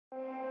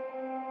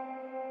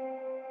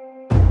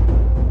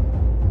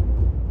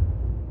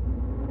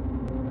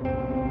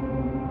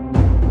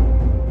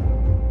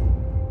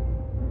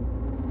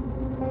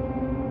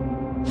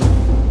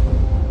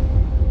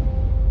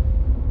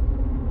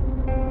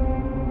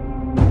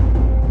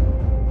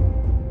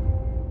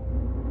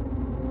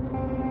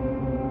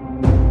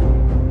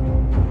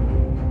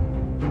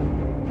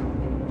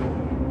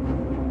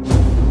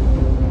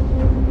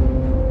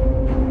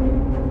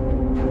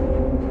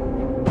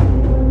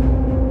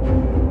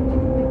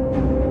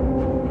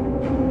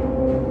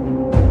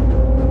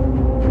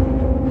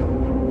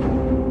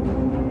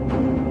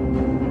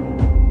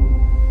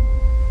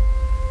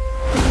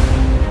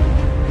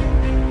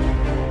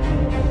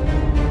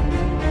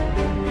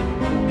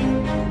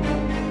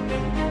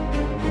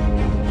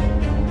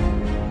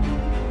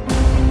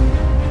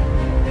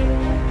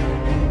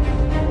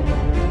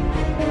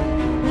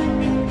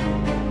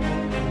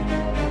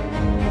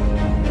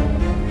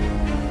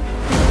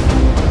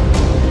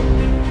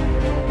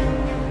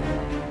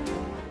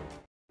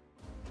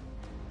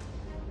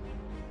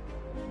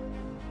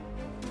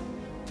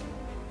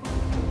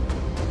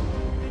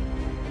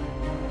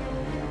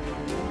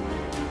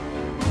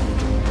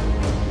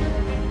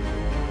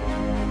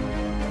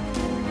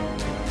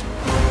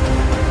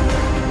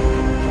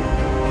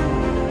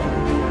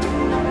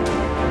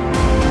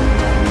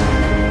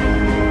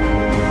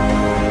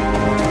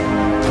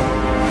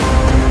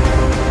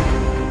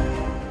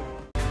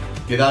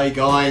G'day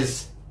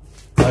guys.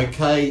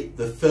 Okay,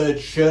 the third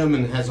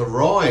Sherman has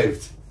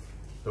arrived.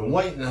 Been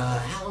waiting,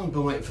 how long have I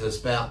been waiting for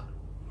this? About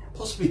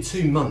possibly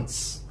 2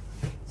 months.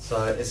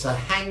 So it's a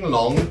hang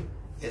long,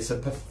 it's a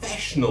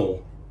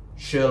professional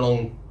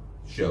Sherman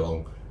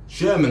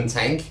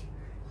tank,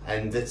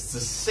 and it's the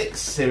 6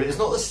 series. It's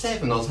not the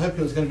 7, I was hoping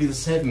it was going to be the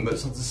 7, but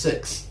it's not the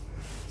 6.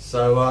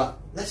 So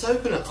let's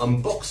open it,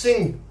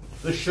 unboxing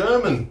the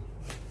Sherman.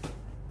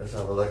 Let's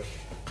have a look.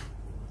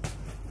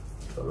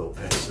 Got a little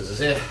pair of scissors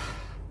here.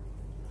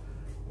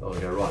 I'll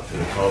go right through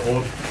the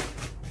cardboard.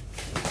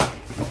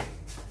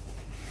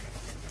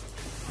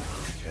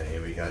 Okay,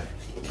 here we go.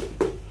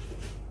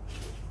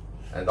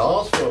 And I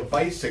asked for a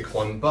basic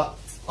one, but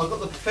I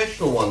got the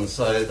professional one,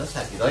 so that's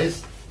happy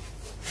days.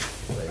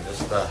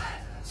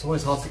 It's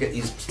always hard to get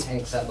these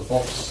tanks out of the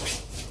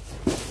box.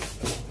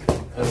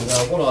 And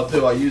what I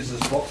do, I use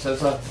this box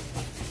as a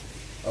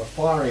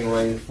firing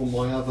range for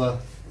my other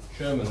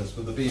Shermans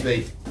with the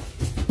BB.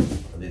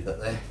 I'll leave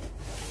that there.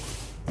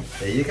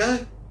 There you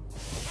go.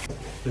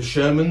 The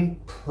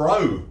Sherman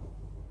Pro.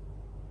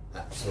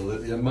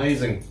 Absolutely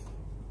amazing.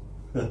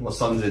 My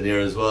son's in here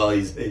as well.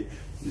 He's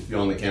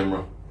behind the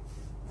camera,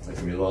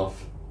 making me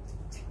laugh.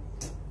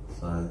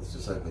 So let's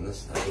just open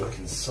this and have a look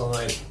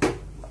inside.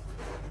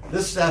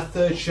 This is our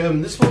third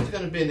Sherman. This one's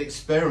going to be an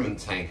experiment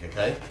tank,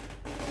 okay?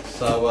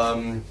 So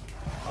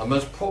I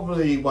most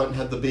probably won't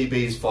have the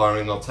BBs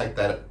firing. I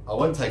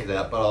won't take it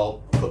out, but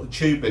I'll put the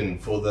tube in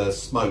for the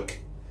smoke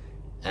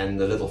and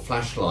the little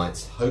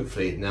flashlights,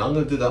 hopefully. Now I'm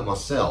going to do that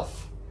myself.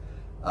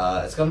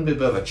 It's going to be a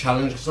bit of a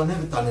challenge because I've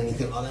never done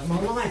anything like that in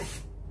my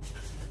life.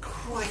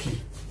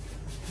 Crikey.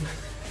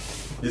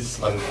 His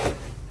son,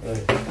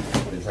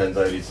 his hands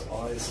over his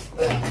eyes.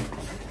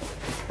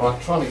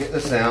 Right, trying to get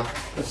this out.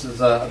 This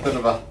is a bit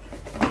of a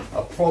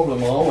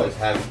problem I always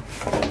have.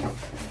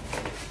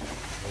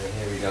 And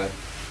here we go.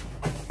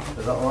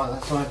 Is that alright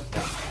that side?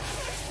 Yeah.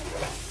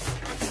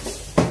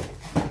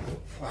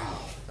 Wow,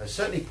 they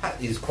certainly pack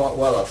these quite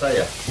well, I'll tell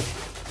you.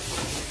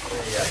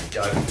 There you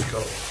go.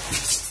 Cool.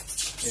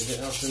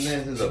 Anything else in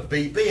there? There's a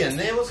BB in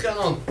there. What's going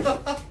on?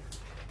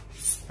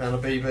 Found a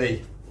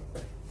BB.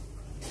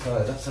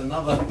 So that's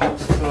another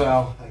box to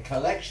our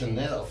collection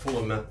there. That'll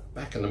fall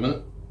back in a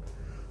minute.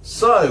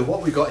 So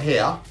what we got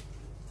here,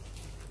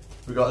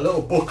 we got a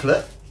little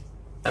booklet,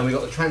 and we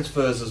got the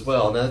transfers as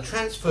well. Now the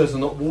transfers are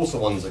not water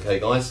ones, okay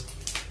guys?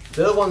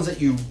 They're the ones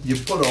that you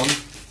put on,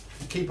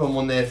 you keep them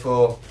on there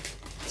for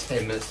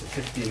 10 minutes to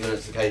 15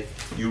 minutes, okay?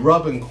 You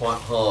rub them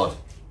quite hard.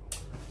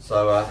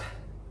 So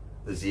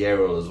there's the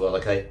aerial as well,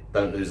 okay?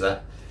 Don't lose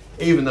that.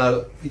 Even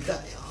though,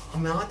 I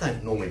mean, I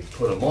don't normally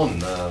put them on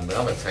the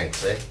other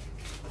tanks there.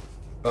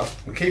 But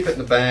we keep it in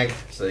the bag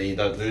so you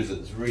don't lose it.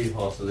 It's really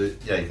hard to lose.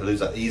 Yeah, you can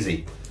lose that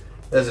easy.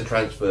 There's the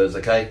transfers,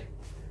 okay?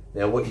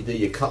 Now what you do,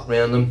 you cut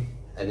around them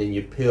and then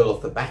you peel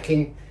off the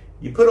backing.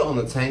 You put it on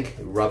the tank,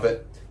 rub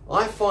it.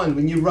 I find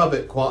when you rub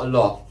it quite a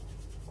lot,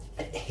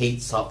 it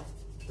heats up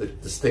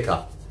the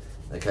sticker.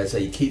 Okay, so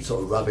you keep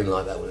sort of rubbing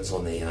like that when it's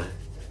on there, you know?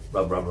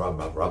 Rub, rub, rub,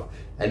 rub, rub.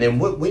 And then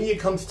when you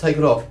come to take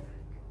it off,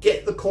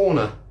 get the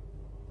corner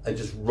and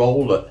just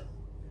roll it.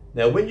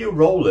 Now when you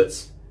roll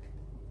it,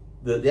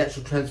 the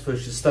actual transfer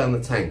should stay on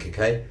the tank,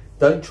 okay?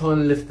 Don't try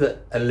and lift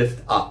it and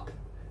lift up.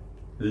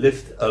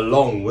 Lift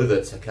along with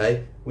it,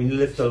 okay? When you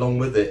lift along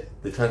with it,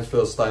 the transfer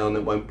will stay on,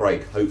 it won't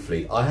break,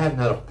 hopefully. I haven't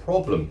had a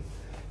problem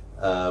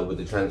with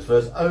the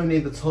transfers, only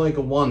the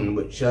Tiger 1,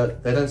 which they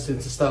don't seem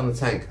to stay on the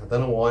tank. I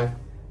don't know why,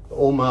 but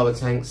all my other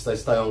tanks, they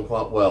stay on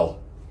quite well.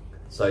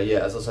 So yeah,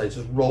 as I say,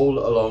 just roll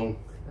it along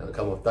and it'll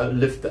come off. Don't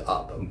lift it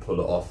up and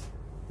pull it off.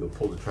 You'll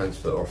pull the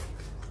transfer off.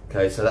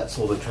 Okay, so that's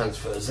all the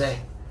transfers there.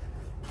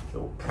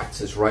 Little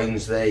practice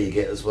range there you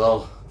get as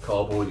well.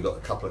 Cardboard, you've got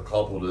a couple of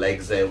cardboard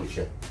legs there which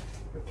you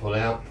pull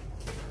out.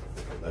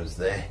 Put those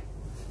there.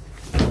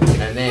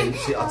 And then,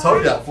 see, I told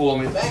you that fall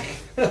on me back.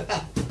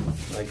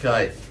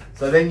 Okay,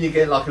 so then you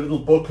get like a little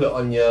booklet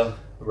on your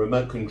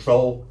remote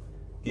control,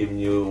 giving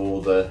you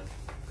all the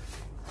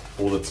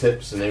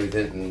tips and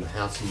everything and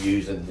how to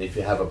use it, and if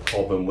you have a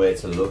problem where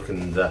to look,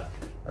 and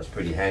that's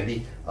pretty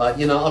handy.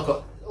 You know, I've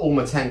got all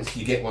my tanks,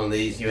 you get one of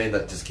these, you end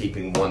up just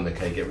keeping one,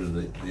 okay, get rid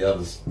of the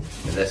others,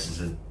 unless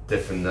it's a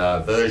different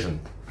version.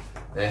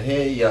 Now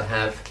here you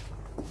have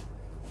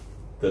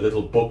the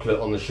little booklet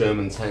on the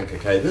Sherman tank,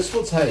 okay. This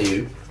will tell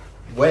you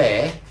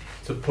where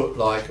to put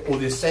like all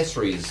the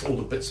accessories, all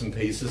the bits and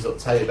pieces. It'll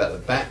tell you about the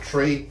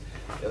battery,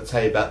 it'll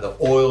tell you about the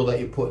oil that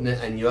you put in it,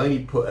 and you only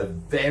put a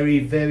very,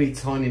 very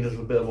tiny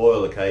little bit of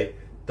oil, okay.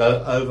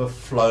 Don't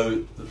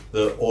overflow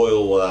the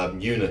oil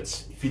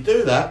units. If you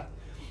do that,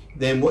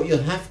 then what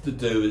you'll have to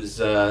do is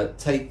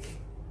take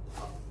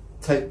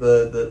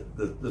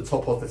the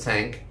top off the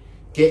tank,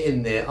 get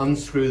in there,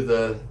 unscrew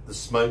the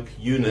smoke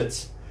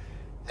units,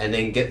 and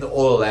then get the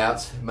oil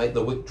out, make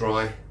the wick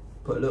dry,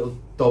 put a little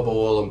dab of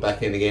oil and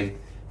back in again,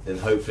 then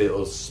hopefully it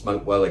will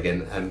smoke well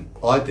again. And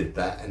I did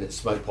that and it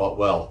smoked quite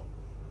well.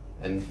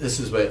 And this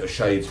is where it will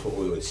show you to put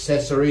all your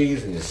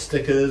accessories and your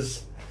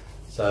stickers.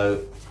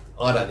 So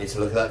I don't need to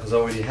look at that because I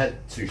already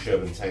had 2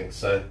 Sherman tanks,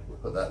 so we'll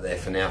put that there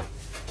for now.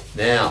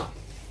 Now,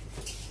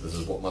 This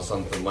is what my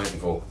son's been waiting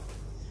for.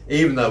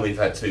 Even though we've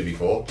had two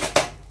before.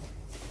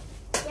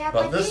 Yeah,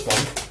 but this one...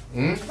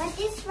 But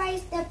this one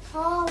is the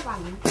Pro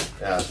one.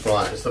 Yeah, that's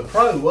right. It's the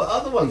Pro. Well,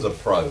 other ones are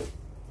Pro.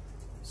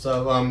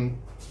 So,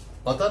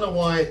 I don't know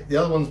why the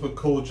other ones were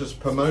called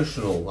just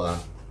promotional.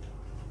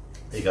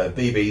 There you go,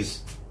 BBs.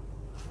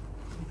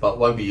 But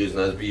won't be using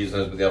those, be using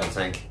those with the other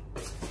tank.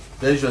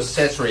 There's your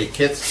accessory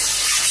kit.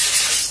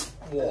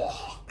 Whoa,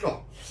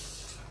 God.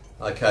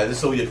 Okay, this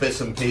is all your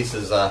bits and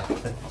pieces.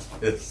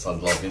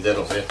 Sun's laughing dead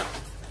off here.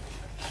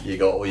 You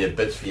got all your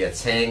bits for your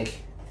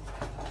tank.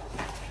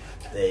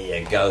 There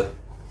you go.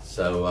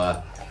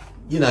 So,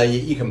 you know,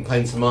 you can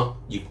paint them up.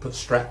 You can put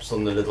straps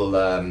on the little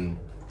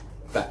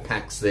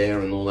backpacks there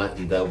and all that,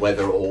 and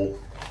weather it all.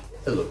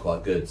 It'll look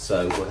quite good.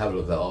 So we'll have a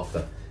look at that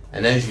after.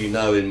 And as you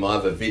know in my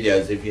other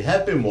videos, if you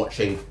have been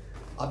watching,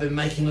 I've been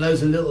making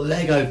loads of little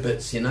Lego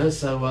bits, you know.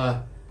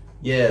 So,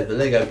 yeah, the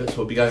Lego bits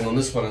will be going on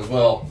this one as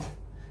well.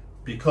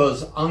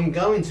 Because I'm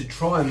going to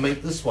try and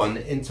make this one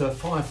into a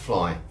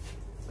Firefly.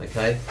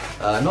 Okay?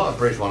 Not a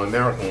British one,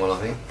 American one, I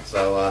think.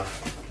 So,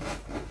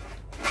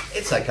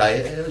 it's okay,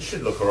 it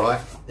should look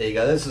alright. There you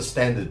go, there's a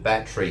standard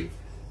battery.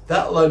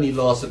 That'll only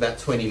last about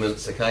 20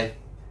 minutes, okay?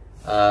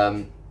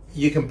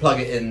 You can plug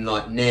it in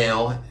like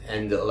now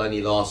and it'll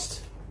only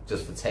last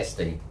just for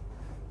testing.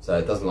 So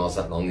it doesn't last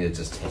that long, you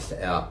just test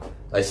it out.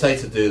 They say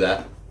to do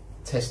that,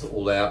 test it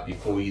all out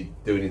before you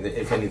do anything.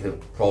 If anything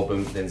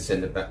problem, then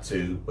send it back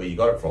to where you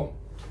got it from.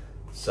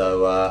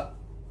 So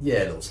yeah,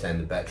 little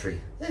standard battery.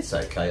 It's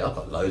okay, I've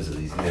got loads of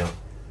these now.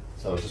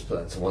 So I'll just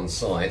put that to one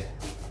side.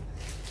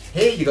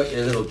 Here you got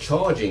your little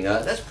charging.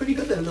 That's pretty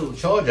good, that little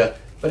charger,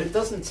 but it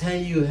doesn't tell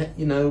you,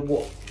 you know,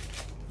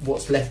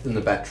 what's left in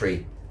the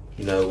battery.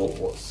 You know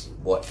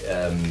what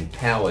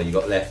power you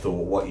got left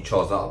or what you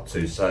charge that up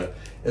to. So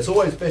it's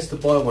always best to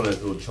buy one of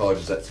those little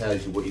chargers that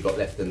tells you what you got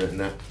left in it and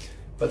that.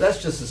 But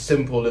that's just a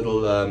simple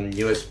little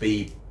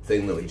USB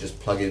thing that we just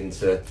plug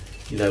into.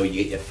 You know, when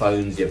you get your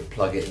phones, you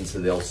plug it into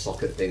the old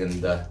socket thing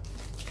and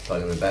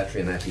plug in the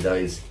battery, and happy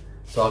days.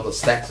 So I've got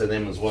stacks of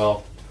them as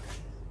well.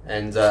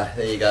 And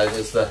there you go,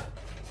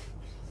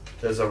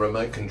 there's a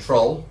remote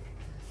control.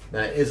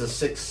 Now it is a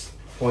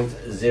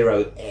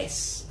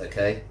 6.0S,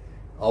 okay?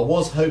 I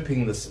was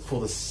hoping this for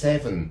the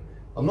 7.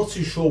 I'm not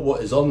too sure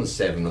what is on the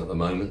 7 at the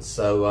moment,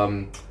 so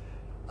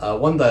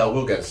one day I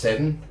will get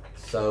 7.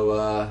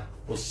 So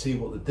we'll see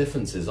what the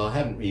difference is. I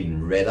haven't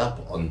even read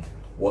up on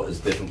what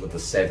is different with the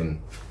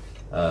 7.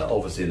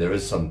 Obviously there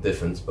is some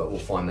difference, but we'll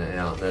find that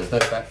out. Now, there's no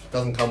battery,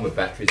 doesn't come with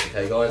batteries,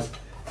 okay guys?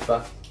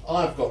 But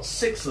I've got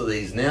 6 of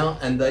these now,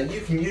 and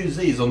you can use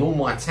these on all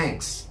my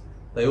tanks.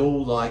 They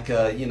all like,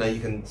 you know, you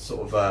can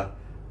sort of,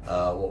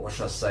 what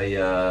should I say,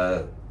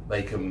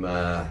 make them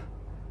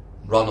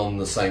run on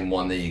the same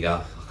one. There you go.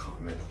 I can't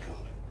remember.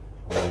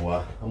 God.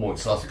 Oh, I'm all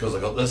excited because I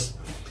got this.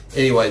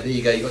 Anyway, there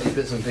you go. You got your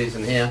bits and pieces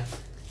in here.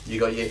 You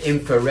got your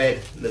infrared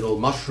little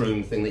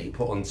mushroom thing that you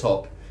put on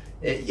top.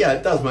 Yeah,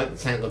 it does make the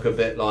tank look a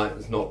bit like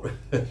it's not.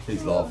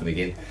 He's laughing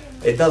again.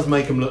 It does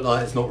make them look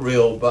like it's not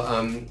real, but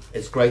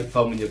it's great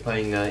fun when you're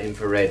playing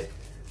infrared.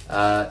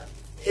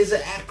 Is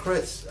it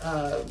accurate?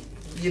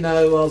 You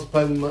know, I was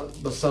playing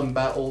my son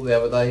battle the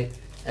other day,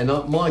 and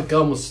my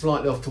gun was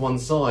slightly off to one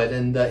side,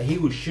 and he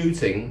was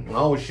shooting, and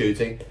I was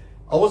shooting.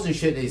 I wasn't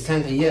shooting at his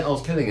tank, and yet I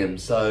was killing him.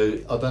 So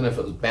I don't know if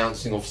it was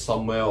bouncing off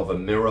somewhere, of a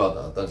mirror.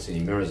 I don't see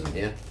any mirrors in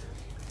here.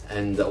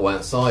 And or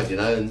outside, you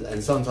know,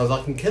 and sometimes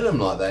I can kill him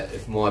like that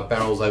if my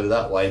barrel's over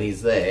that way and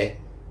he's there,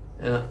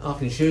 and I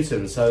can shoot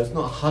him. So it's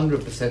not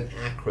 100%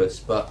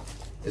 accurate, but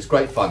it's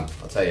great fun,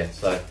 I'll tell you.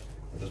 So I'll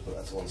just put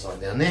that to one side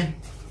down there.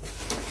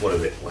 What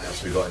else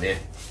have we got in here?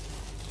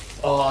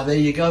 Oh, there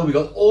you go, we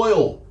got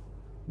oil.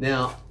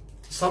 Now,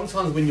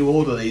 sometimes when you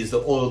order these, the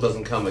oil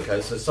doesn't come,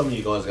 okay? So some of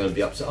you guys are going to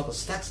be upset. I've got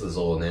stacks of this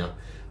oil now.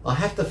 I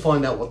have to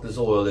find out what this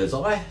oil is.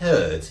 I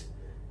heard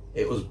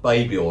it was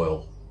baby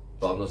oil,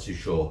 but I'm not too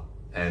sure.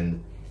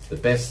 And the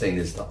best thing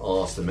is to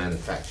ask the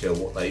manufacturer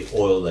what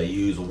oil they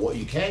use, or what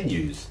you can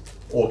use,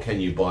 or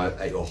can you buy it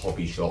at your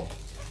hobby shop,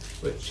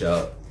 which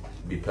would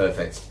be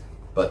perfect.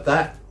 But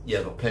that, yeah,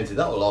 I've got plenty.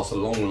 That will last a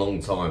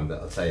long time, that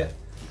I'll tell you.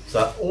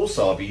 So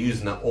also I'll be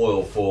using that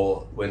oil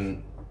for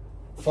when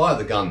fire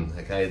the gun,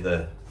 okay,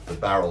 the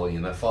barrel, you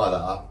know, fire that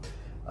up.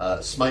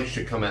 Smoke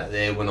should come out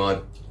there when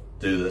I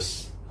do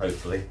this,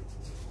 hopefully.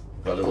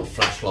 Got a little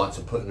flashlight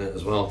to put in it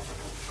as well.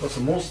 Got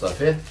some more stuff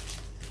here.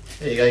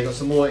 There you go, you got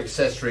some more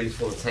accessories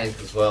for the tank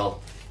as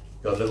well.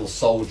 Got a little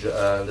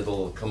soldier,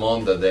 little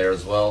commander there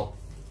as well.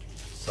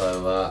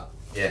 So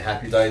yeah,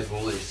 happy days for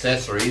all the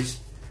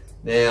accessories.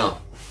 Now,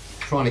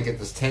 trying to get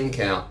this tank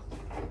out.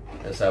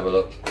 Let's have a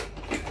look.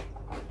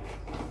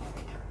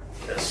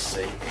 Let's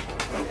see.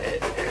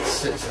 It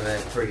sits in there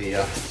pretty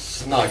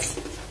snug.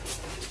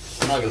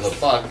 Snug as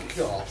a bug.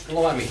 God,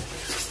 blimey.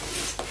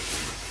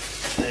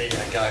 There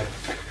you go.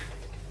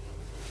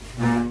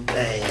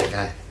 There you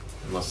go.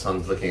 My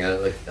son's looking at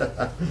it.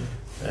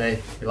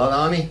 Hey, you like that,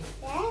 honey?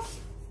 Yes.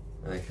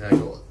 Okay,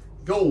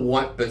 got all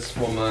white bits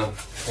from that,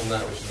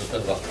 which is a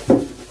bit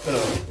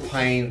of a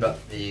pain,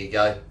 but there you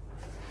go.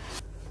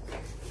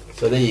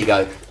 So there you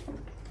go.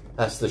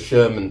 That's the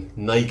Sherman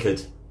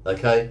naked,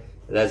 okay?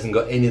 It hasn't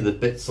got any of the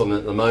bits on it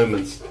at the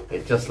moment.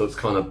 It just looks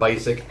kind of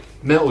basic.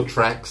 Metal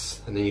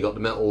tracks, and then you've got the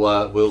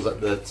metal wheels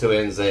at the two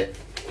ends there.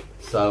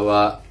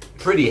 So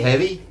pretty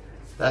heavy.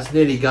 That's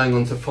nearly going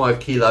on to 5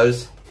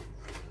 kilos,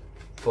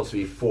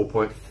 possibly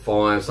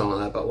 4.5, something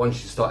like that. But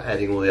once you start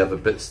adding all the other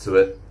bits to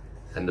it,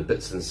 and the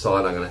bits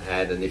inside I'm going to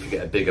add, and if you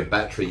get a bigger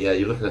battery, yeah,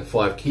 you're looking at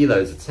 5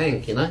 kilos a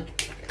tank, you know.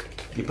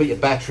 You put your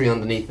battery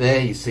underneath there,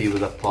 you see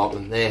with the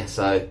compartment there,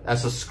 so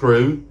that's a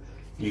screw.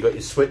 You got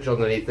your switch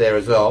underneath there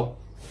as well,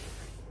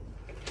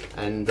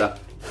 and God,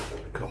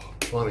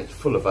 blimey, it's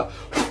full of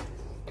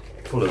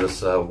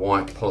this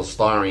white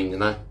polystyrene, you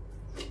know.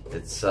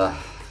 It's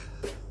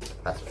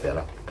that's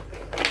better.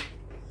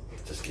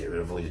 Just get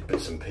rid of all these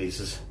bits and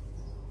pieces.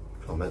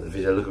 I'll make the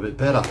video look a bit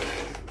better.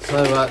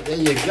 So there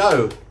you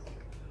go.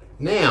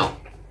 Now,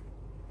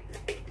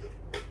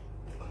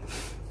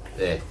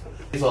 there.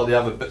 These are the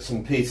other bits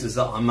and pieces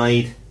that I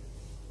made.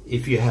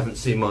 If you haven't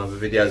seen my other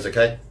videos,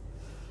 okay.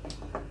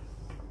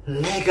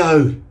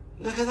 Lego.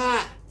 Look at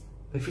that.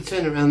 If you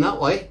turn it around that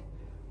way,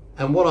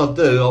 and what I'll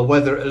do, I'll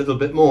weather it a little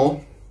bit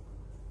more.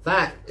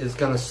 That is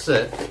going to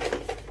sit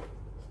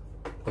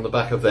on the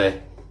back of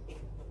there,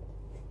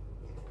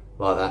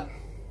 like that.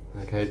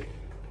 Okay.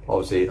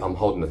 Obviously, I'm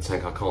holding the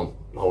tank. I can't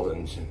hold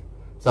it.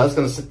 So that's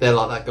going to sit there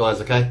like that, guys.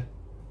 Okay.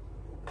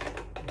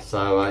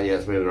 So yeah,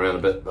 it's moving around a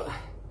bit. But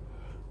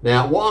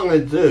now, what I'm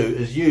going to do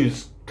is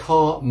use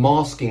car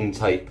masking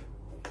tape.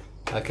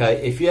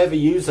 Okay, if you ever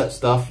use that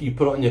stuff, you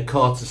put it on your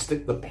car to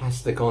stick the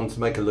plastic on to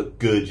make it look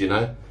good, you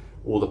know,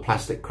 all the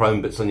plastic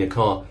chrome bits on your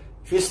car.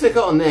 If you stick it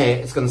on there,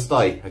 it's going to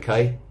stay,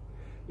 okay?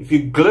 If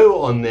you glue it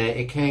on there,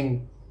 it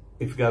can,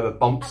 if you go over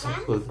bumps,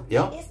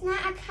 yeah? It's not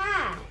a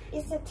car,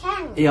 it's a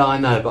tank. Yeah, I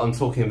know, but I'm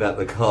talking about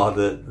the car,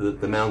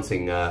 the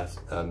mounting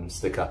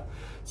sticker.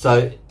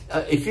 So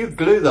if you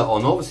glue that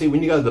on, obviously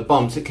when you go to the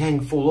bumps, it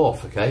can fall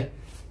off, okay?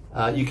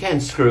 You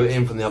can screw it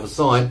in from the other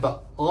side,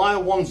 but I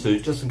want to,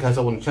 just in case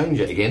I want to change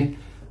it again,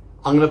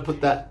 I'm going to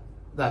put that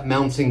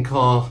mounting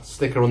car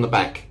sticker on the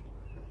back,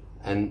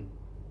 and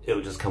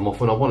it'll just come off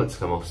when I want it to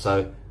come off.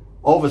 So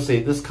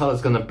obviously this colour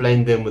is going to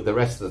blend in with the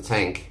rest of the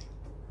tank.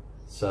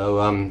 So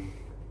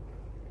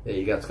there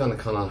you go. It's going to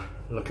kind of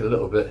look a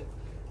little bit,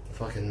 if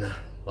I can,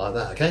 like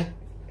that. Okay.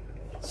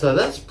 So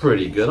that's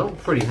pretty good. I'm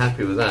pretty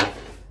happy with that.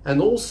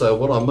 And also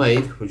what I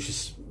made, which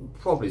is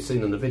probably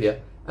seen in the video,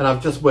 and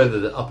I've just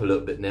weathered it up a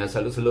little bit now, so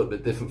it looks a little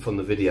bit different from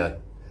the video.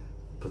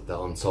 Put that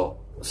on top.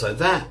 So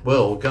that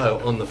will go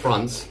on the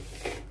front,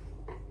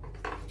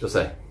 just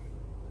there.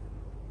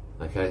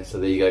 Okay, so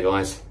there you go,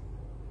 guys.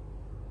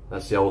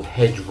 That's the old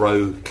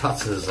hedgerow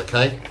cutters,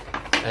 okay?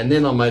 And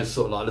then I made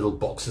sort of like little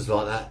boxes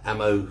like that,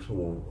 ammo,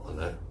 or I don't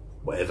know,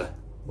 whatever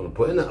I want to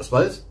put in that, I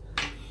suppose.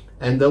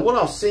 And what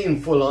I've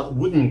seen for like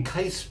wooden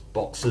case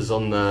boxes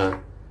on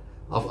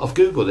I've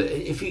googled it.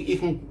 If you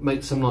can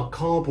make some like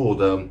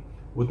cardboard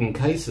wooden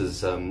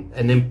cases and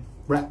then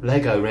wrap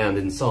Lego around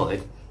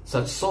inside,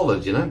 so it's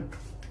solid, you know,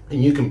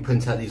 and you can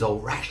print out these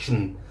old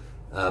ration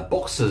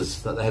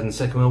boxes that they had in the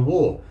Second World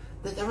War.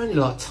 They're only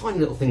like tiny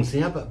little things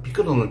here, but be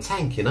good on the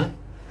tank, you know.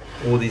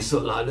 Or these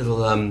sort of like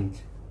little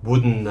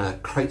wooden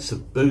crates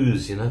of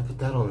booze, you know, put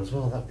that on as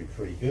well. That'd be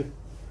pretty good.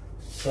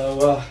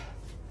 So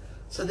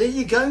so there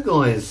you go,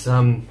 guys.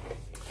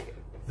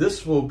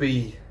 This will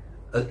be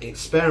an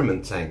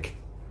experiment tank.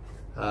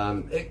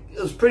 It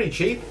was pretty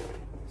cheap,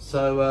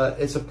 so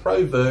it's a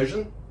pro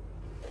version.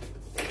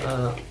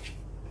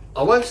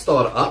 I won't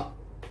start it up,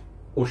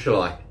 or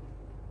shall I?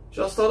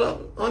 Shall I start it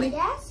up, honey?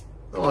 Yes.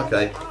 Oh,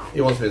 okay.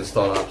 He wants me to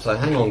start it up, so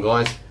hang on,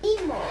 guys.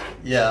 Emo.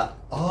 Yeah.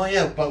 Oh,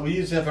 yeah, but we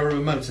usually have a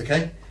remote,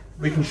 okay?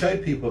 We can show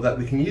people that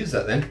we can use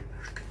that then.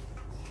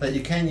 That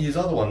you can use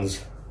other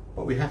ones,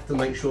 but we have to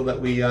make sure that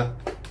we, yeah,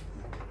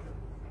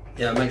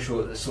 make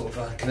sure that it sort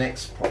of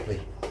connects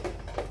properly.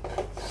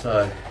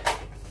 So,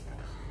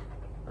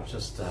 I'll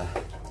just take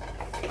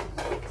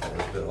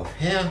a bit off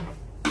here.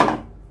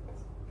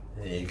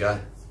 There you go.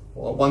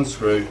 Well, one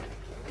screw,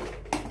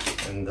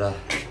 and there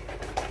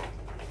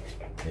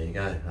you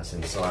go. That's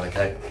inside.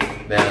 Okay.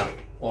 Now,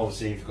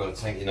 obviously, if you've got a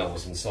tank, you know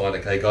what's inside.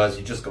 Okay, guys.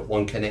 You just got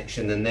one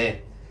connection in there.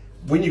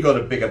 When you've got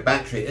a bigger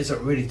battery, it's a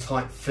really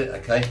tight fit.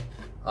 Okay.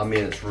 I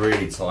mean, it's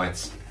really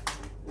tight.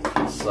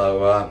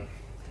 So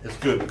it's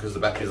good because the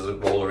battery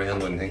doesn't roll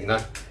around or anything. You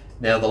know.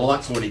 Now the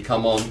light's already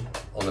come on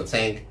the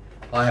tank.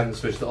 I haven't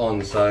switched it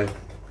on, so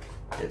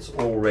it's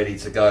all ready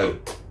to go.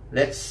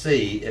 Let's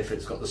see if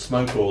it's got the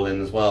smoke oil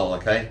in as well,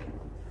 okay?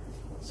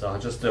 So I'll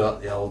just do up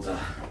the old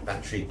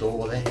battery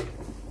door there.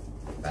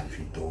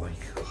 Battery door.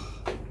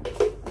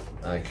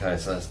 Okay,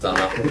 so that's done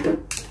up.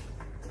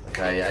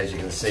 Okay, as you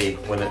can see,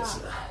 when it's,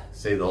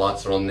 see the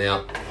lights are on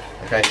now.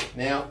 Okay,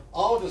 now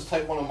I'll just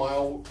take one of my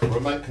old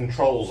remote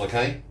controls,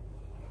 okay?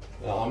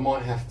 I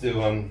might have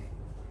to,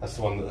 that's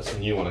the one, that's a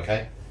new one,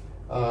 okay?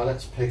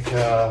 Let's pick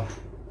that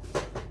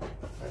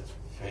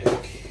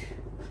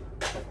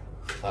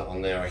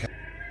one there, okay?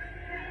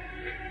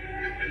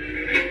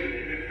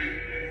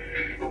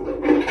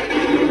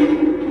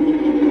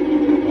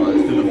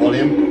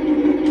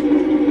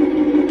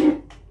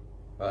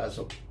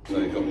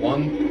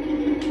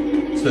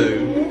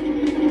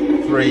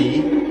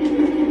 3,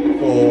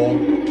 4,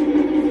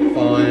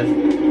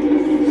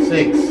 5,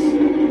 6.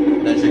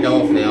 That should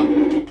go off now.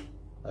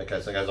 Okay,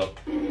 so it goes off.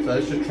 So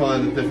let's just try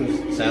the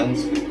different sounds.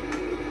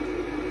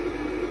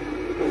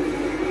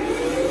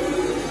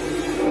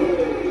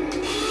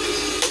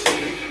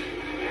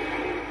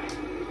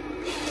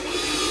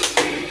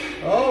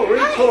 Oh,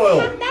 recoil!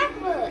 Come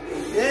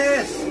backwards.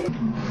 Yes!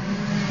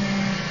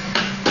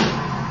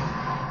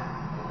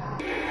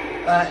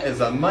 That is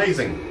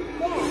amazing.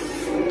 Yeah.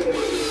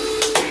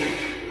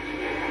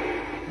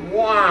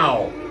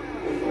 Wow!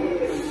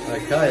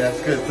 Okay,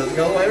 that's good. Does it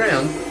go all the way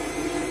around?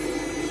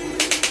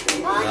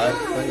 Oh, No,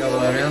 don't go all the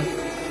way around.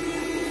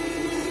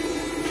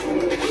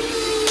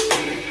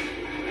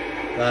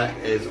 That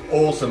is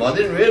awesome. I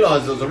didn't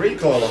realise there was a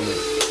recoil on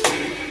this.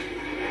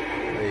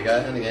 There you go,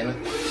 and again.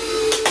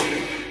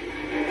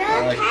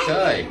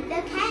 Okay.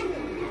 The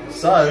cannon.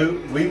 So,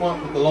 we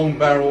might put the long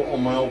barrel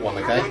on my old one,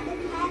 I okay? want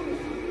the cannon.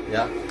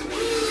 Yeah.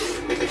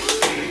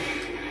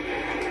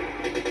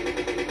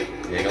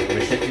 Yeah,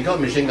 you got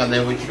the machine gun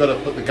there, which you've got to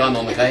put the gun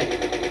on,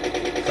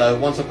 okay? So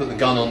once I put the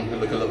gun on, it'll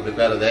look a little bit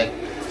better there.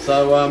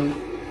 So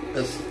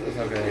let's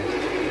have a go here.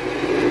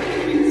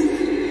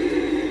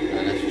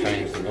 And let's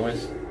change the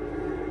noise.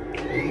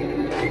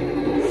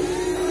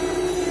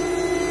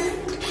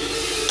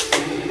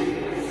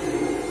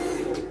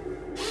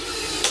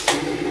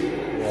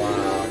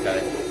 Wow,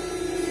 okay.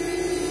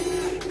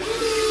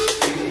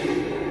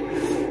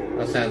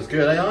 That sounds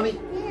good, eh, Arnie?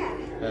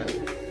 Yeah.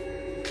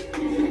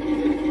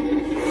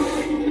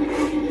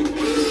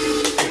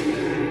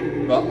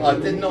 But I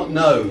did not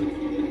know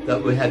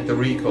that we had the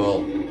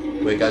recoil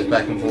where it goes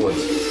back and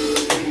forwards.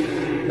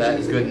 That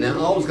is good. Now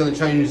I was going to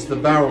change the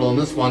barrel on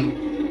this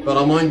one, but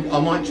I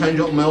might change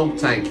it on my old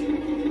tank.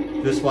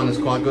 This one is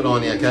quite good,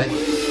 Arnie, okay?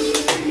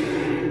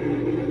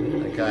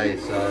 Okay,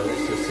 so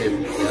let's just see if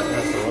yeah,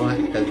 that's alright.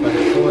 It goes back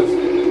and forwards.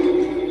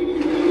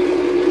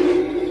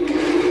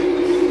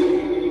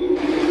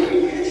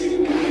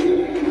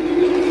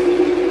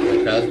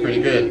 Okay, that's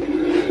pretty good.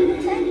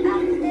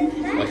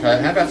 Okay,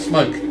 how about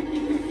smoke?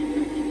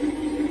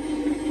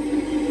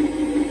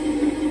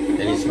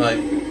 Any smoke?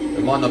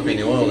 There might not be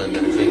any oil in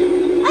that thing.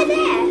 Oh,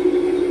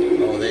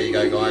 there. Oh, there you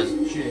go, guys.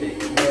 Gee,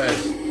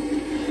 yes.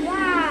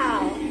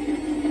 Wow. I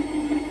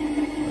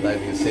don't know if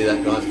you can see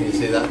that, guys. Can you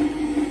see that?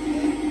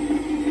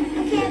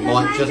 Okay, It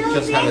might but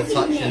just have a this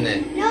touch in in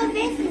there. No,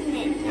 this in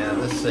it. Yeah,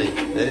 let's see.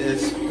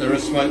 There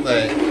is smoke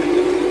there.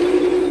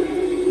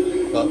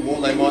 But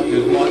what they might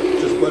do is might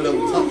just put a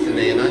little touch in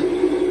there, you know?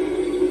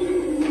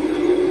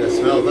 It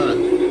smells,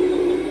 doesn't it?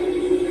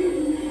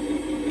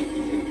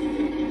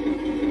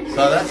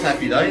 So that's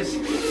happy days.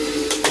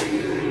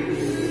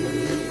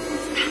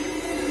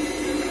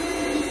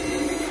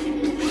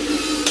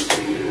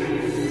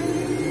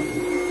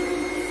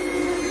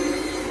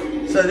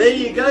 So there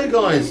you go,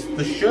 guys.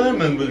 The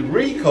Sherman with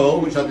recoil,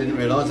 which I didn't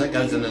realise that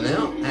goes in and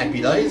out.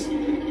 Happy days.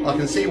 I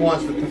can see why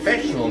it's for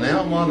professional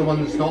now. Why the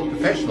one that's not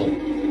professional.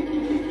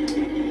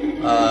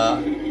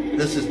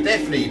 This is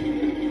definitely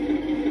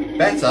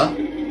better.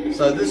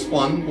 So this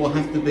one will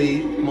have to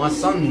be my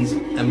son's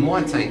and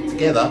my tank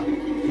together,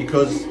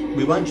 because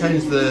we won't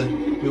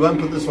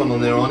put this one on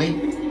there,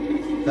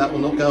 Arnie. That will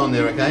not go on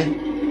there, okay?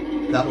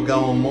 That will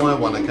go on my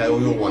one, okay, or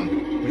your one.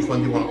 Which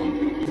one do you want it on?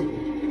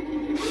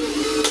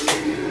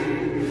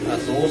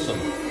 That's awesome.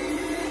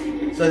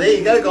 So there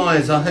you go,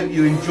 guys. I hope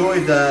you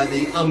enjoyed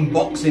the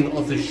unboxing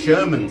of the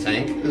Sherman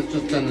tank. Let's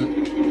just turn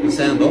the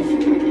sound off.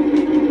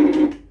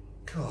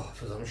 God,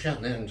 because I'm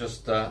shouting it and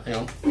just, hang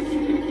on.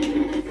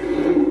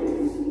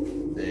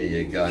 There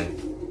you go.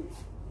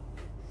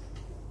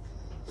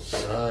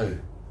 So,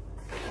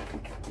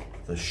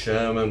 the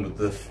Sherman with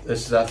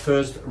this is our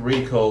first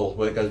recoil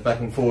where it goes back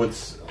and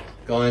forwards,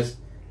 guys.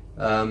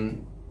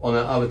 On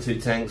our other two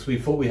tanks, we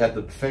thought we had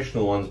the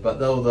professional ones, but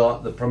they were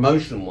the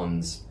promotion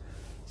ones.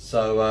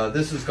 So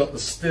this has got the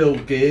steel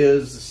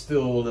gears, the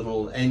steel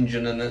little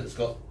engine in it. It's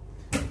got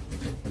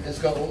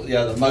all,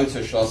 yeah, the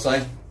motor, shall I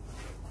say?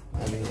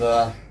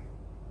 And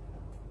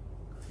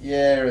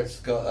yeah, it's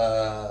got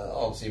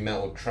obviously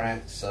metal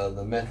tracks,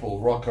 the metal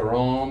rocker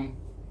arm,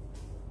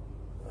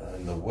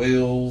 and the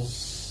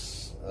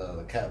wheels,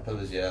 the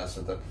Caterpillars. Yeah, I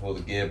said that before,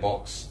 the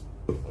gearbox.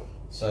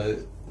 So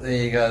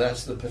there you go.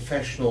 That's the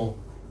professional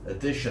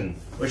edition,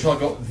 which I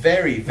got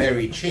very,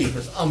 very cheap.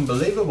 It's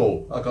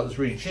unbelievable. I got this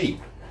really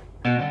cheap.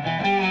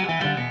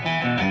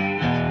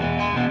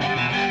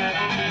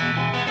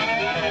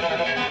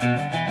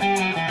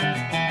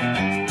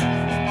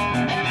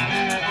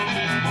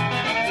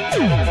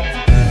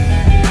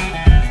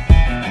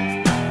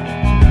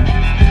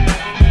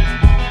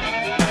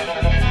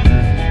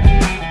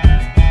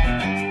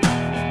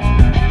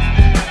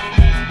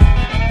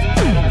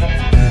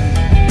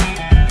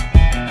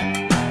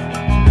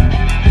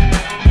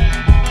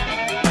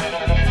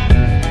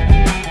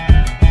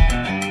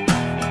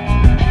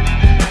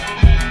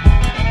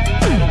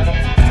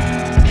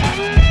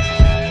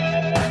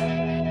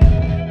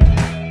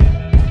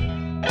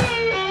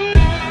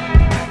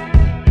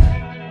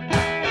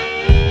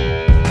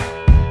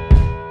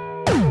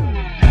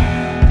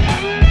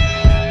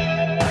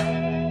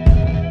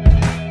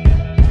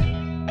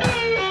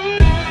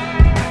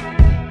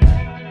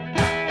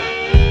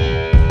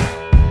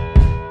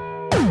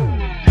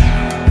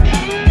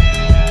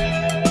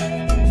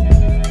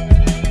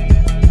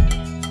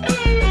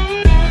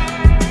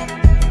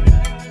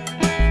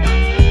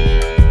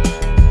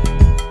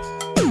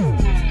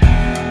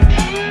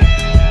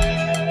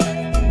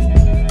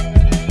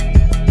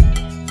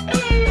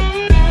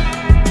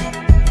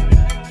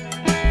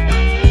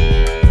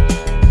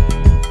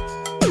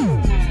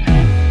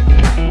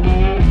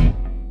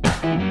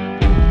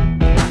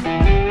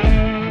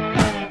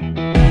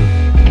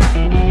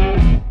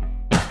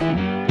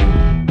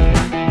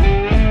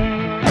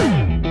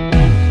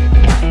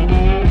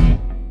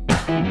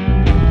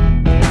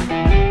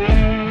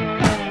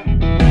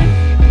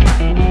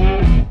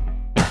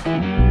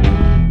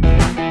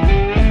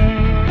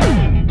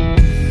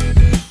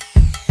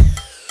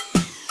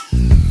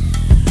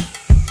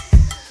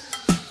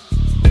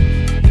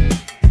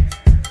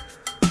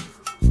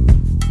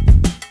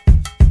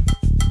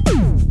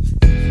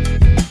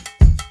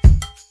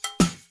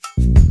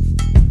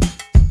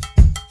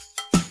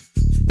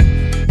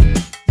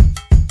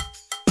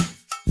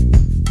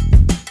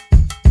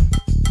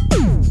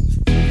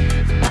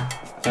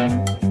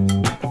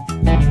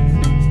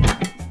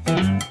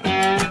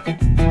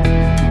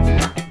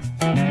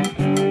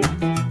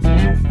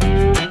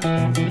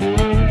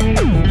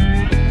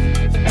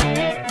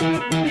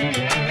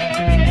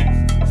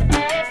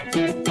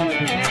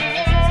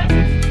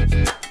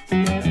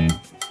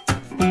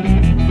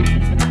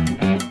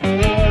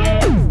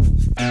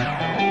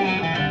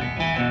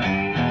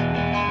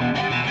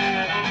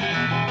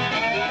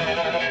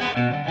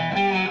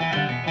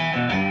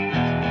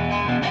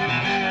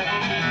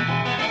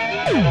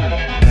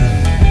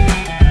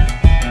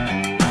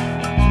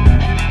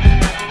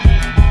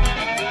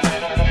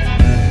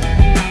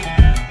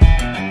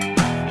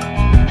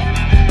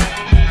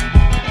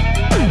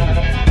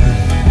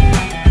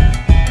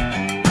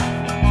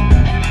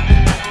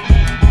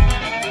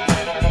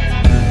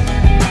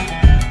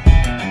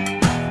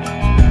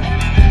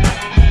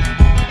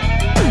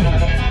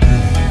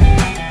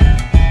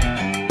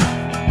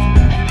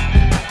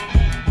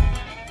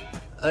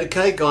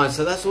 Okay guys,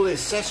 so that's all the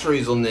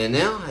accessories on there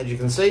now, as you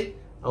can see.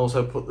 I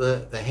also put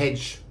the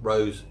hedge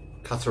rose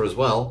cutter as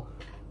well,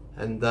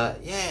 and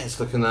yeah, it's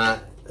looking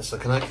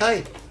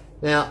okay.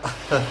 Now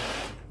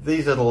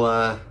these little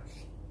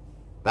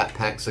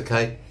backpacks,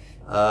 okay,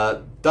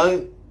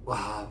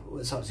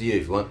 it's up to you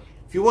if you want.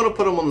 If you want to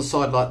put them on the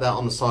side like that,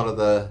 on the side of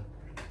the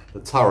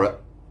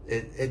turret,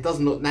 it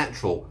doesn't look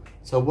natural.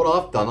 So what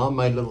I've done, I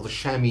made little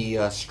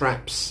chamois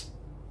straps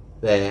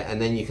there,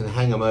 and then you can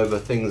hang them over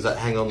things that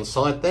hang on the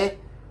side there.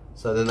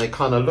 So then they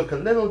kind of look a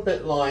little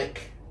bit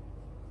like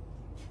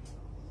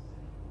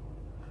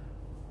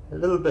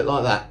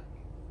that.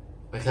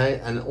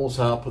 Okay, and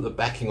also I'll put the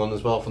backing on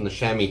as well from the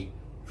chamois.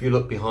 If you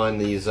look behind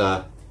these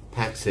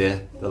packs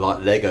here, they're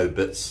like Lego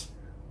bits.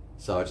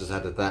 So I just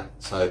added that.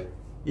 So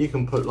you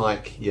can put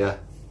like there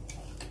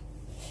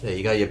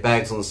you go, your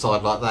bags on the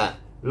side like that.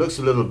 It looks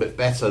a little bit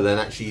better than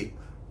actually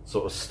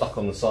sort of stuck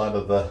on the side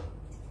of the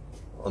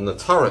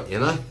turret, you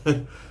know.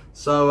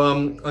 So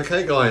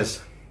okay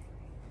guys,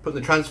 put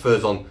the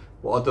transfers on.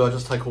 What I'll do, I'll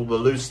just take all the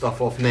loose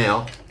stuff off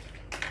now.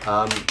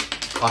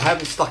 I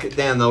haven't stuck it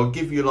down. They'll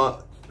give you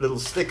like little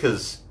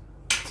stickers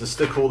to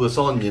stick all this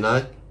on, you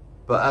know.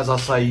 But as I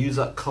say, use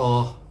that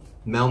car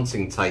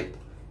mounting tape.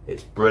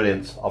 It's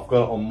brilliant. I've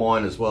got it on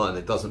mine as well, and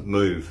it doesn't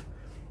move.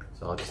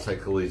 So I'll just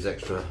take all these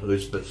extra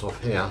loose bits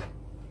off here.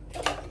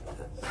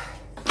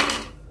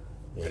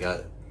 There you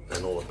go,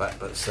 and all the back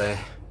bits there.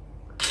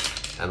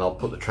 And I'll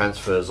put the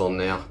transfers on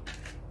now.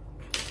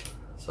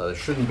 So there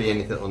shouldn't be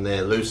anything on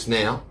there loose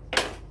now.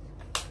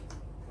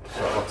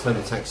 So I'll turn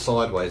the tank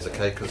sideways,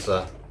 okay, because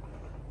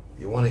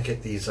you want to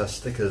get these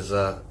stickers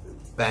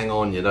bang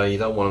on, you know. You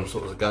don't want them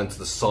sort of going to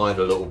the side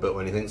a little bit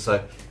or anything. So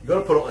you've got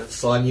to put it on its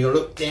side, and you've got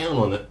to look down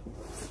on it.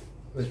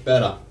 It's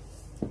better.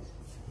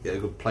 Get a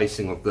good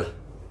placing of the...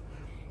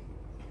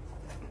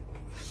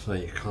 So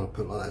you kind of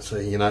put it like that, so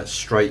you know it's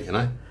straight, you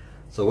know.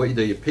 So what you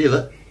do, you peel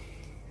it.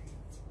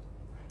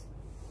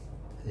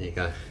 There you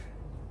go.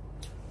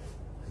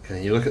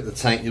 Okay, you look at the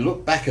tank, you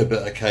look back a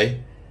bit,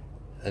 okay,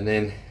 and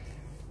then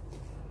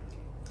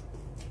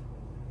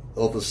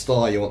of the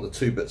star you want the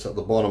two bits at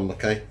the bottom,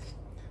 okay.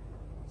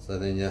 So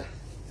then you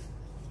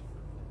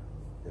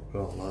put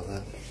it on like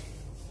that.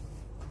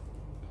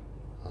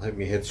 I'll have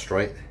my head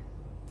straight.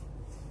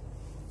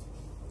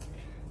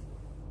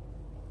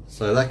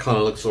 So that kind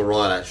of looks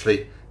alright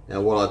actually.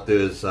 Now what I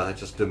do is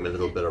just do a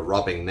little bit of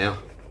rubbing now,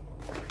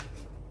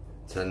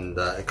 and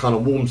it kind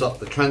of warms up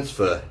the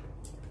transfer.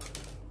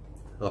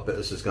 I bet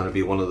this is going to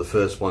be one of the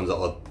first ones that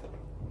I'll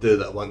do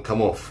that won't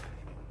come off.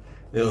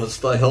 It'll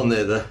stay on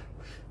there,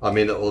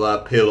 it'll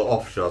peel it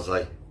off, shall I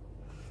say.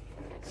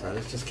 So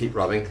let's just keep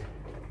rubbing.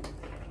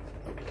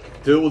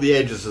 Do all the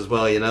edges as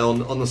well, you know,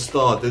 on the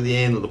star, do the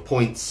end of the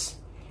points,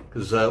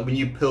 because when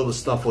you peel the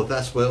stuff off,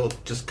 that's where it'll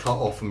just cut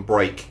off and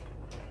break.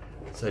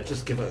 So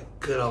just give it a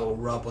good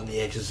old rub on the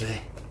edges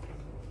there.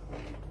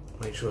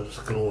 Make sure it's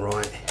looking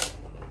alright.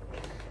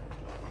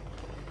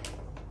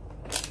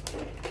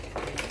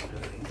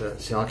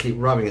 See, I keep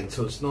rubbing it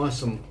until it's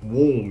nice and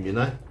warm, you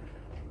know.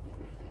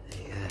 There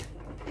you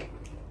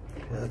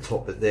go. At the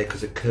top bit there,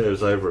 because it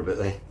curves over a bit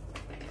there.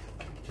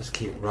 Just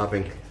keep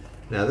rubbing.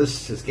 Now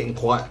this is getting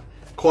quite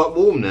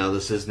warm now,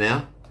 this is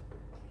now.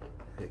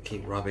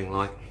 Keep rubbing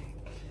like.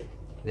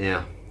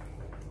 Now,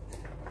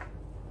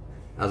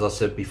 as I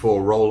said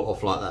before, roll it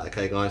off like that,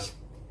 okay guys?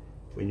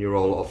 When you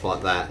roll it off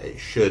like that, it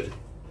should,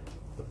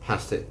 the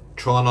plastic,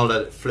 try not to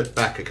let it flip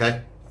back,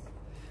 okay?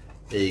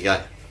 There you go.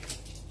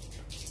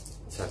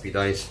 It's happy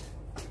days.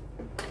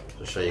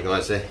 Just show you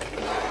guys there.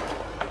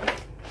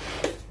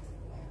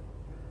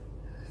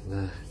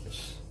 And,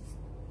 just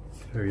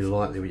very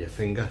lightly with your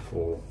finger,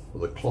 or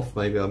with a cloth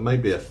maybe, or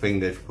maybe a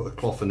finger. If you put a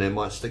cloth in there, it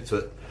might stick to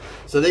it.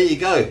 So there you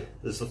go.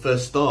 There's the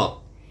first star.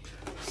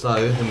 So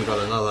then we've got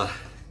another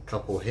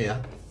couple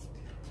here.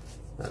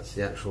 That's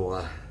the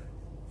actual.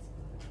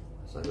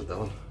 So good that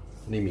one.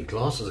 I need my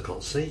glasses. I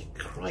can't see.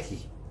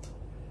 Crikey.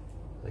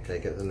 Okay,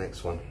 get the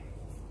next one.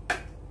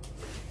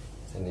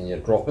 And then you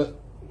drop it.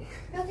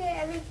 Okay,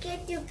 I will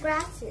get your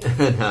glasses.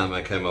 No, I'm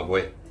okay, my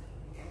boy.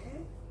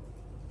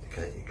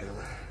 Okay, you go.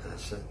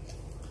 That's it.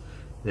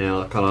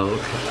 Now I kind of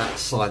look at that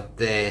side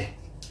there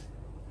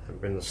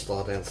and bring the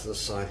star down to the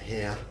side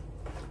here.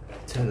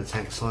 Turn the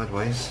tank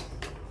sideways.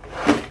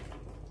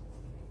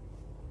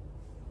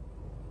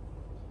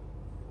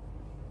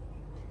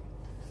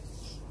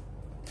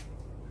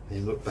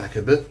 You look back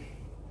a bit.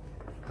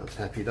 That's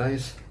happy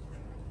days.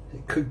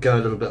 It could go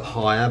a little bit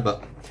higher,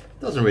 but it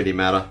doesn't really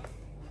matter.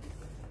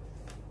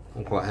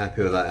 I'm quite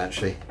happy with that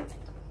actually.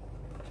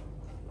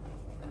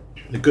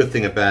 The good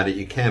thing about it,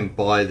 you can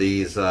buy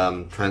these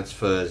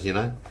transfers, you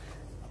know,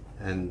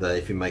 and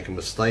if you make a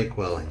mistake,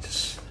 well,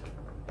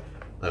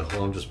 no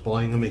harm just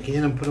buying them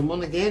again and put them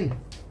on again.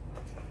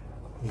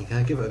 You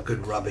can give it a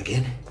good rub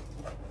again.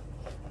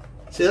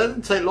 See, that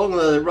didn't take long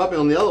rubbing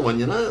on the other one,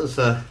 you know. It was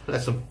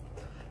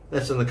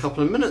less than a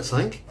couple of minutes,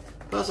 I think.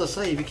 But as I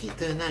say, if you keep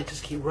doing that,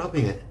 just keep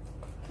rubbing it.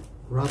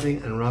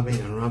 Rubbing and rubbing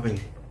and rubbing.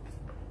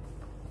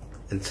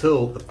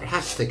 Until the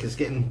plastic is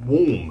getting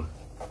warm.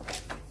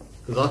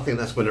 because I think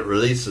that's when it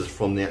releases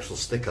from the actual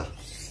sticker.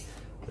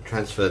 The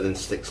transfer then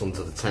sticks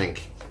onto the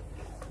tank.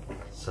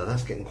 So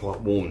that's getting quite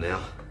warm now.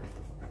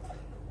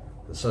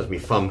 And so is my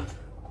thumb.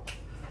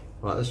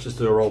 Right, let's just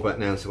do a roll back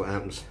now and see what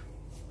happens.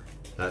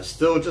 It's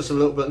still just a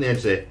little bit on the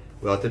edge there.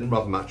 Well, I didn't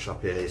rub much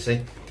up here, you see.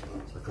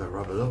 So I'm going to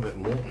rub a little bit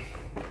more.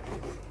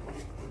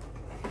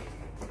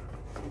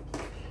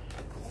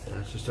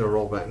 Let's just do a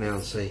roll back now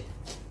and see.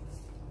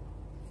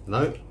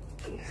 No.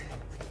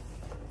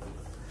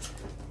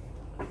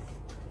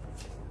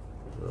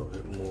 A little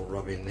bit more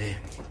rubbing there.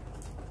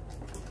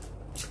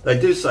 They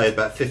do say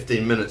about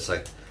 15 minutes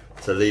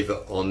to leave it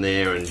on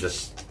there and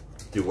just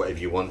do whatever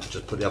you want.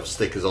 Just put the other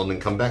stickers on and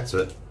come back to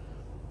it.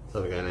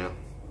 So we go now.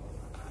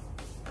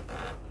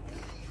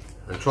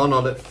 And try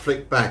not to let it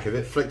flick back. If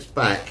it flicks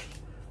back,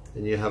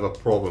 then you have a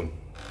problem.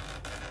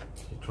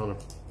 You're trying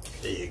to.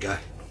 There you go.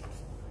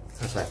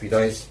 That's happy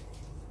days.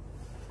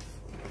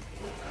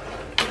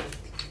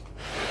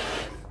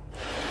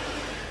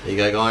 There you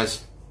go,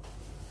 guys.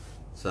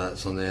 So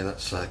that's on there.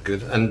 That's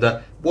good. And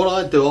what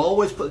I do, I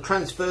always put the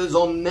transfers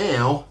on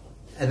now,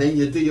 and then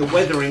you do your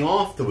weathering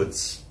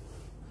afterwards.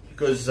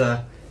 Because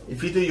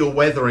if you do your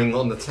weathering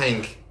on the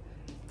tank,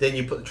 then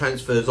you put the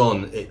transfers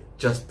on, it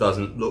just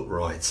doesn't look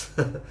right.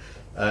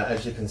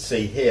 As you can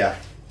see here,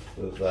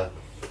 with the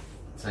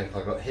tank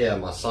I got here,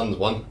 my son's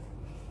one.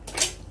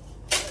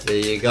 There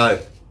you go.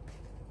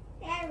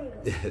 Yeah,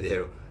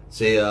 there.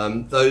 See,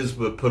 those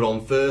were put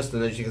on first,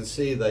 and as you can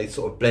see, they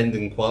sort of blend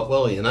in quite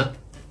well, you know.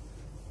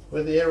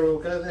 Where'd the aerial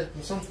go there,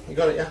 my son? You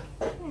got it, yeah?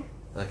 Yeah.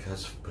 Okay,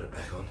 let's put it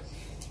back on.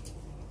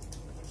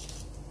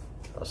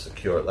 I'll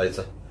secure it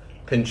later.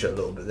 Pinch it a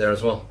little bit there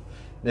as well.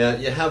 Now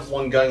you have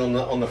one going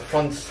on the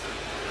front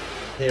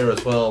here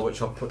as well,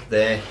 which I'll put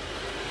there,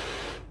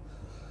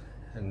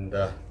 and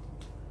the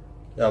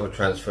other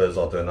transfers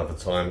I'll do another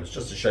time. It's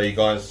just to show you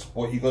guys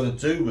what you've got to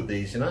do with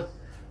these, you know.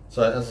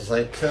 So as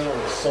I say, turn it on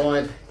the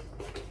side,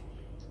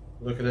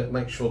 look at it,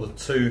 make sure the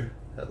two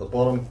at the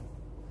bottom,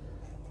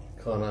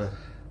 kind of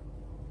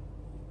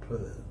put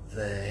it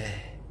there.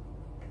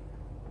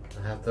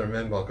 I have to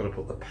remember I've got to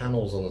put the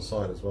panels on the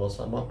side as well,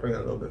 so I might bring it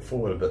a little bit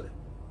forward a bit.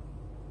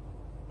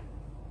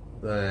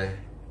 There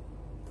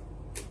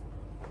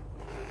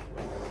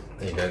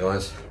you go,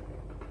 guys.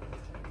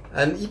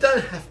 And you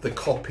don't have to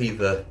copy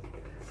the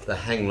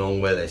hang long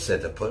where they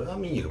said to put it. I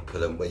mean, you can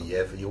put them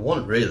wherever you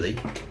want, really.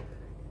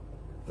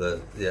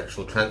 The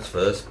actual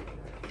transfers.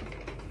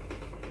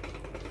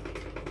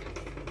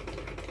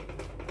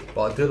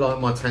 But I do like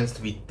my tanks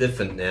to be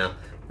different now.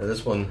 And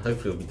this one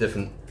hopefully will be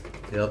different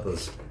to the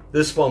others.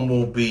 This one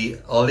will be,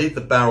 I'll leave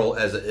the barrel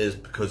as it is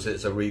because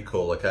it's a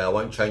recoil, okay? I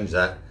won't change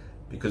that.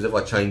 Because if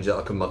I change it,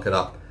 I can muck it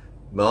up.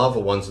 My other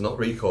ones are not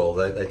recoil,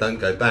 they don't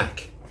go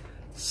back.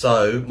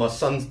 So my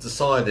son's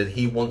decided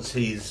he wants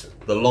the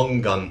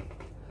long gun,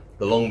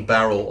 the long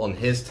barrel on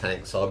his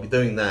tank. So I'll be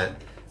doing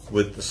that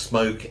with the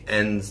smoke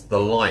and the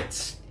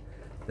lights.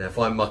 Now if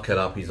I muck it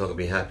up, he's not going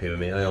to be happy with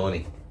me, eh,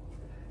 Arnie?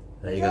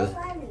 There you go.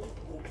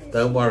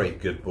 Don't worry,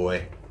 good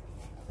boy.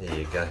 There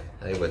you go.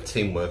 Hey, we're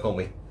teamwork, aren't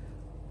we?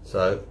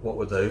 So what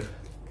we'll do,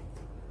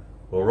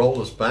 we'll roll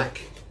this back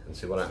and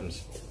see what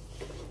happens.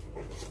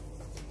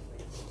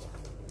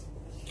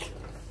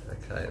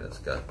 Okay, let's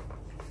go.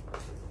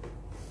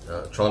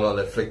 Try not to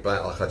let it flick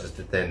back like I just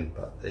did then,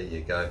 but there you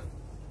go.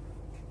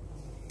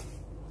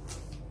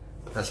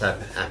 That's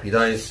happy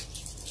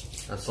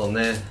days. That's on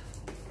there.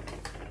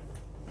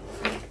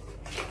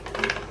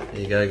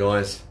 There you go,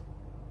 guys.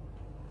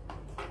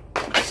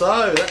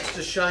 So that's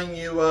just showing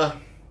you.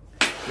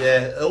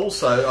 Yeah.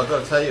 Also, I've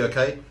got to tell you,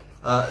 okay,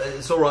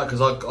 it's all right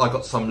because I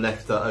got some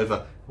left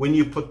over. When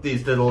you put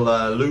these little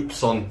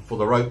loops on for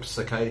the ropes,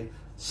 okay.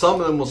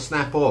 Some of them will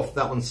snap off.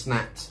 That one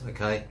snapped,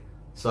 okay?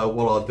 So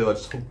what I'll do, I'll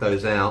just hook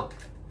those out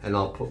and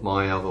I'll put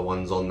my other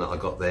ones on that I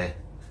got there.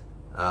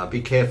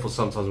 Be careful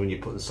sometimes when you're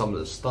putting some of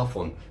the stuff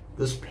on.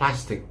 This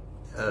plastic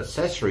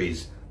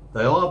accessories,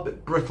 they are a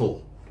bit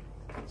brittle.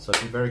 So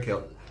be very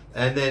careful.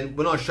 And then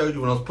when I showed you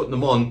when I was putting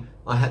them on,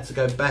 I had to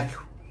go back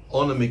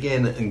on them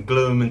again and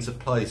glue them into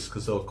place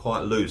because they were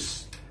quite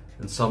loose.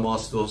 And some are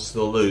still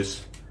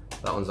loose.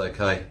 That one's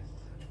okay.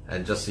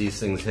 And just these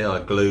things here,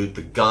 I glued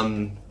the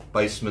gun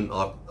basement,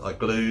 I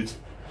glued.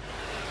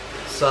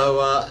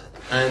 So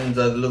and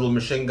the little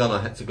machine gun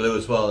I had to glue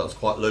as well. That was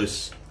quite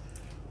loose.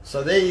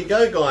 So there you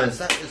go, guys.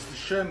 That is the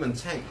Sherman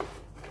tank,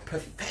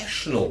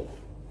 professional.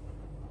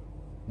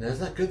 Now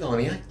is that good,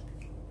 Arnie? Eh?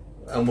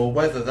 And we'll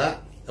weather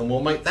that, and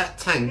we'll make that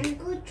tank. And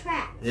good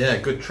tracks. Yeah,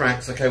 good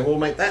tracks. Okay, we'll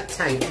make that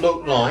tank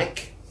look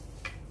like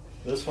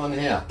this one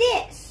here.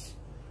 This.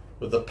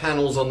 With the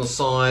panels on the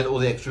side, all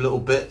the extra little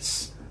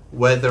bits,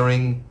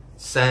 weathering,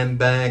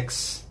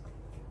 sandbags.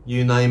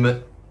 You name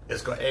it,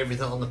 it's got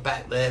everything on the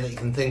back there that you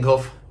can think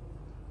of.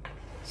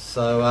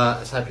 So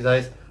it's happy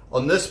days.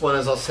 On this one,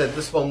 as I said,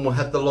 this one will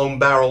have the long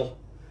barrel.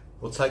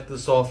 We'll take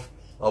this off.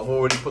 I've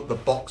already put the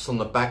box on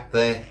the back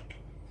there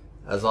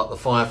as like the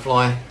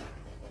Firefly.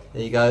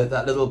 There you go,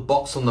 that little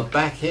box on the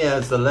back here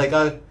is the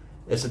Lego.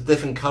 It's a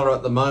different colour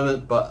at the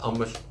moment, but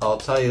I'll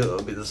tell you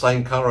it'll be the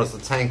same colour as the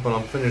tank when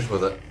I'm finished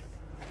with it.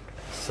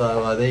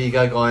 So there you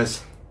go,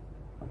 guys.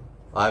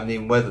 I haven't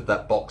even weathered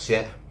that box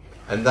yet,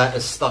 and that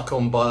is stuck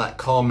on by that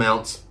car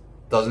mount.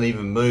 Doesn't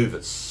even move.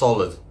 It's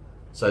solid.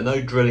 So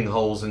no drilling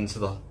holes into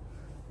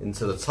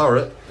the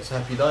turret. It's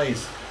happy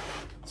days.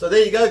 So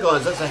there you go,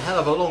 guys. That's a hell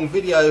of a long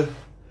video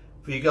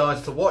for you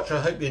guys to watch. I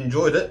hope you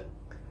enjoyed it,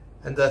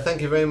 and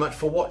thank you very much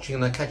for watching,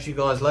 and I'll catch you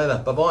guys later.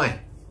 Bye bye.